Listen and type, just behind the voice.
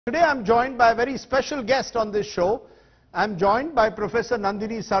Today I'm joined by a very special guest on this show. I'm joined by Professor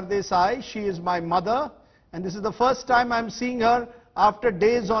Nandini Sardesai. She is my mother, and this is the first time I'm seeing her after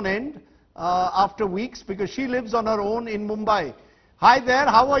days on end, after weeks, because she lives on her own in Mumbai. Hi there,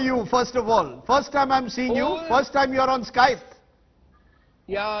 how are you, first of all? First time I'm seeing you, first time you're on Skype.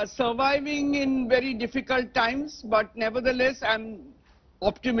 Yeah, surviving in very difficult times, but nevertheless I'm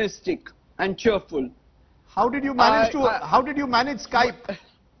optimistic and cheerful. How did you manage how did you manage Skype?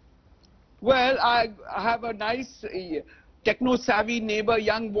 Well, I have a nice techno-savvy neighbor,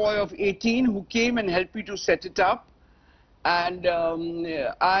 young boy of 18, who came and helped me to set it up. And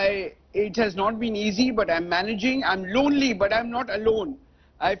it has not been easy, but I'm managing. I'm lonely, but I'm not alone.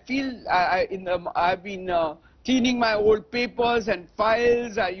 I feel I've been cleaning my old papers and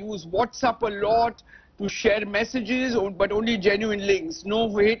files. I use WhatsApp a lot to share messages, but only genuine links.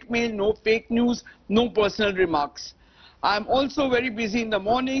 No hate mail, no fake news, no personal remarks. I'm also very busy in the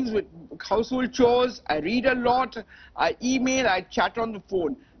mornings with household chores. I read a lot, I email, I chat on the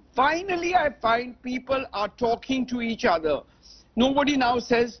phone. Finally, I find people are talking to each other. Nobody now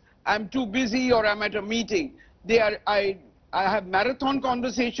says, I'm too busy or I'm at a meeting. I have marathon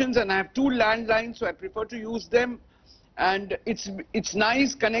conversations and I have 2 landlines, so I prefer to use them. And it's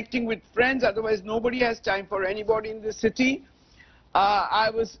nice connecting with friends, otherwise nobody has time for anybody in the city.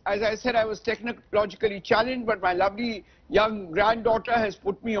 As I said, I was technologically challenged, but my lovely young granddaughter has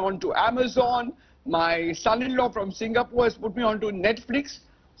put me onto Amazon. My son-in-law from Singapore has put me onto Netflix.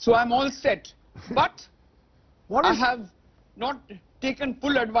 So I'm all set. But I have not taken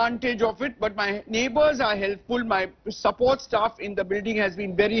full advantage of it, but my neighbors are helpful. My support staff in the building has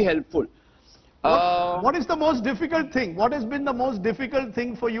been very helpful. What is the most difficult thing? What has been the most difficult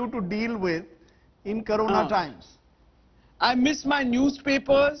thing for you to deal with in Corona times? I miss my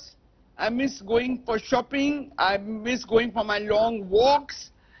newspapers, I miss going for shopping, I miss going for my long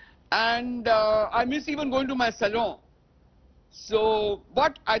walks, and I miss even going to my salon. So,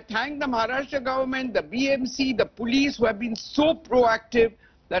 but I thank the Maharashtra government, the BMC, the police who have been so proactive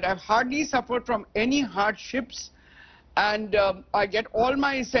that I've hardly suffered from any hardships, and I get all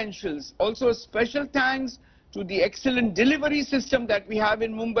my essentials. Also special thanks to the excellent delivery system that we have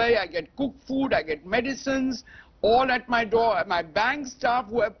in Mumbai. I get cooked food, I get medicines, all at my door. My bank staff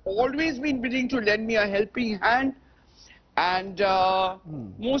who have always been willing to lend me a helping hand, and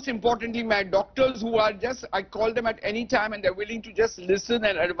most importantly my doctors who are I call them at any time and they're willing to just listen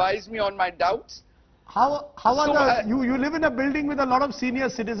and advise me on my doubts. You live in a building with a lot of senior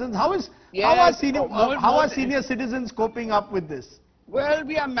citizens. How are senior citizens coping up with this? Well,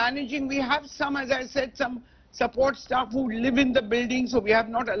 we are managing. We have some, as I said, some support staff who live in the building, so we have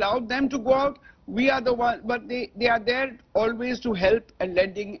not allowed them to go out. We are the ones, but they are there always to help and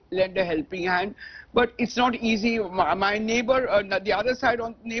lend a helping hand. But it's not easy. My neighbor, the other side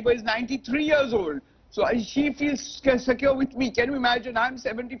on neighbor is 93 years old. So she feels secure with me. Can you imagine? I'm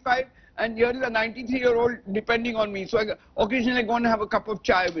 75 and here is a 93-year-old depending on me. So I occasionally go and have a cup of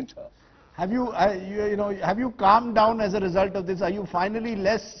chai with her. Have you calmed down as a result of this? Are you finally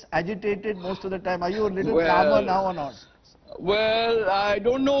less agitated most of the time? Are you a little calmer now or not? Well, I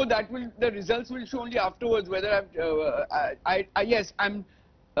don't know. The results will show only afterwards whether yes, I'm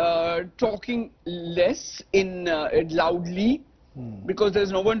talking less loudly because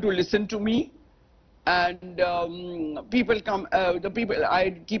there's no one to listen to me, and people come.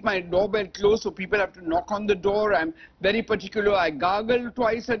 I keep my doorbell closed, so people have to knock on the door. I'm very particular. I gargle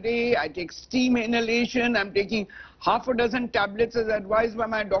twice a day. I take steam inhalation. I'm taking half a dozen tablets as advised by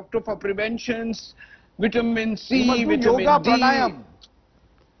my doctor for preventions. Vitamin C, vitamin yoga, D. Pranayam.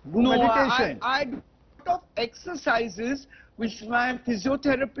 Meditation. I do a lot of exercises which my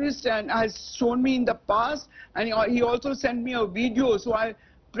physiotherapist has shown me in the past, and he also sent me a video. So I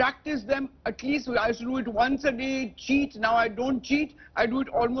practice them at least. I used to do it once a day, cheat. Now I don't cheat. I do it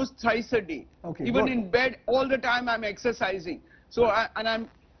almost thrice a day. Okay, even in bed, all the time I'm exercising. So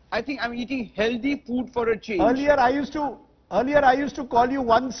I think I'm eating healthy food for a change. Earlier I used to call you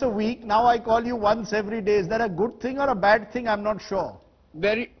once a week. Now I call you once every day. Is that a good thing or a bad thing? I'm not sure.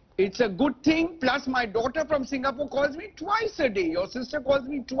 It's a good thing. Plus my daughter from Singapore calls me twice a day. Your sister calls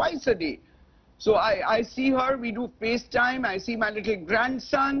me twice a day. So I see her. We do FaceTime. I see my little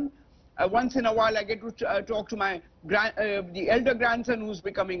grandson. Once in a while I get to talk to my the elder grandson who's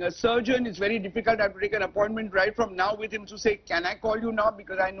becoming a surgeon. It's very difficult. I have to take an appointment right from now with him to say, can I call you now?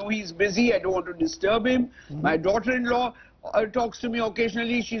 Because I know he's busy. I don't want to disturb him. My daughter-in-law talks to me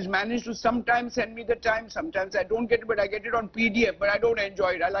occasionally. She's managed to sometimes send me the time. Sometimes I don't get it, but I get it on PDF. But I don't enjoy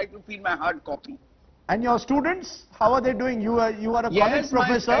it. I like to feel my hard copy. And your students, how are they doing? You are a college Yes,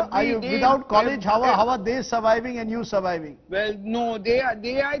 professor. Are you without college? How are they surviving and you surviving? Well, no,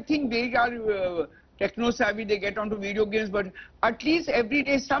 I think they are techno savvy. They get onto video games, but at least every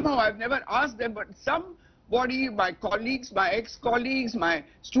day somehow, I've never asked them, but somebody, my colleagues, my ex-colleagues, my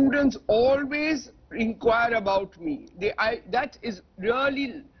students always inquire about me. That is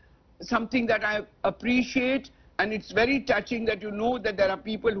really something that I appreciate, and it's very touching that you know that there are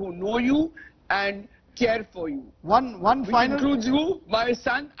people who know you and care for you. One Which final includes you, my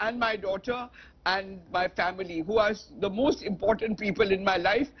son and my daughter and my family, who are the most important people in my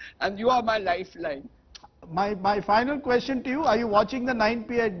life, and you are my lifeline. My final question to you, are you watching the 9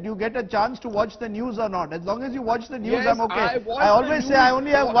 p.m? Do you get a chance to watch the news or not? As long as you watch the news, Yes, I'm okay. watch I always the say I news.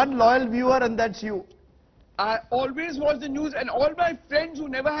 only have one loyal viewer and that's you. I always watch the news, and all my friends who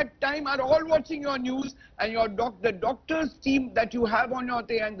never had time are all watching your news, and the doctors team that you have on your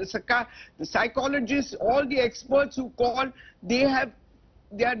thing, and the psychologists, all the experts who call, they are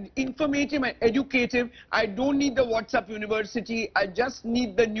informative and educative. I don't need the WhatsApp university. I just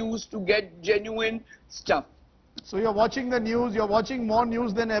need the news to get genuine stuff. So you're watching the news, you're watching more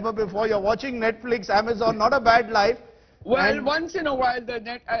news than ever before, you're watching Netflix, Amazon, not a bad life. Well, And once in a while, the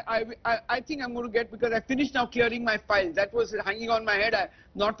net, I think I'm going to get, because I finished now clearing my files. That was hanging on my head.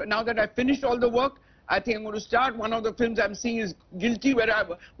 Now that I finished all the work, I think I'm going to start. One of the films I'm seeing is Guilty, where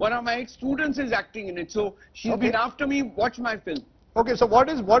one of my ex-students is acting in it. So she's been after me. Watch my film. okay, so what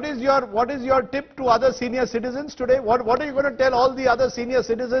is your tip to other senior citizens today? What are you going to tell all the other senior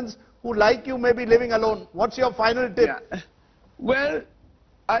citizens who, like you, may be living alone? What's your final tip? Yeah. Well,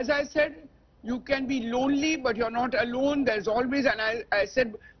 as I said, you can be lonely, but you're not alone. There's always, and I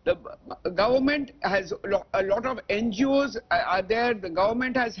said, the government has a lot of NGOs are there. The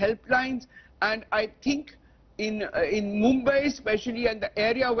government has helplines, and I think in Mumbai especially, and the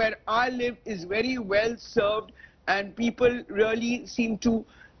area where I live is very well served, and people really seem to,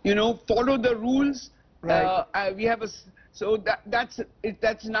 follow the rules. Right. We have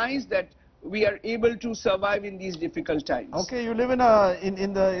that's nice that we are able to survive in these difficult times. Okay, you live in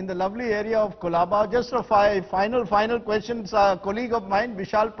the lovely area of Colaba. Just a final question. A colleague of mine,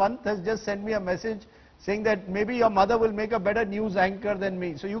 Vishal Pant, has just sent me a message saying that maybe your mother will make a better news anchor than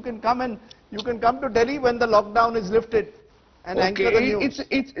me. So you can come to Delhi when the lockdown is lifted and anchor the news.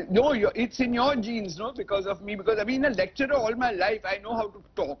 It's in your genes, no, because of me. Because I've been a lecturer all my life. I know how to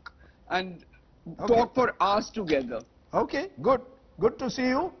talk and talk for hours together. Okay, good to see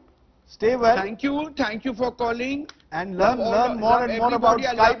you. Stay well. Thank you for calling. And learn more and more about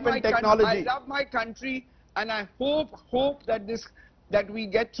Skype and technology. I love my country, and I hope that we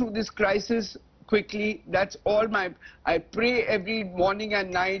get through this crisis quickly. That's all I pray every morning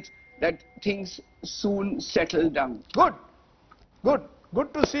and night that things soon settle down.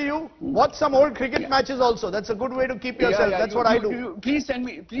 Good to see you. Watch some old cricket matches also. That's a good way to keep yourself. That's what I do. Please send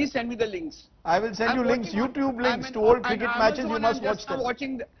me the links. I will send you links, YouTube links to old cricket matches. You must watch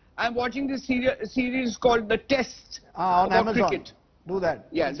them. I'm watching this series called The Test on Amazon. Cricket. Do that.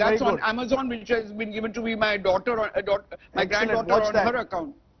 Yeah, that's on Amazon, which has been given to me my daughter, my granddaughter on her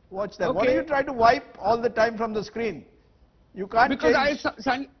account. Watch that. Okay. Why do you try to wipe all the time from the screen? You can't because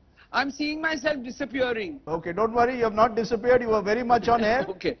I'm seeing myself disappearing. Okay, don't worry. You have not disappeared. You are very much on air.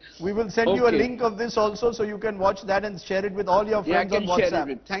 Okay. We will send you a link of this also, so you can watch that and share it with all your friends on WhatsApp. Share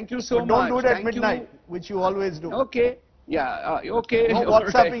it. Thank you so but much. Don't do it at midnight, which you always do. Okay. Yeah. Okay. No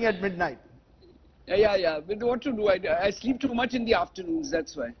WhatsApping at midnight. Yeah. But what to do? I sleep too much in the afternoons.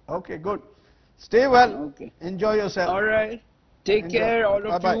 That's why. Okay, good. Stay well. Okay. Enjoy yourself. All right. Take care, all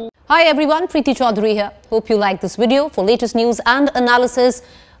of you. Hi everyone, Preeti Chaudhary here. Hope you like this video. For latest news and analysis,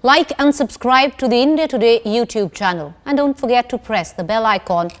 like and subscribe to the India Today YouTube channel. And don't forget to press the bell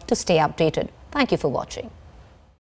icon to stay updated. Thank you for watching.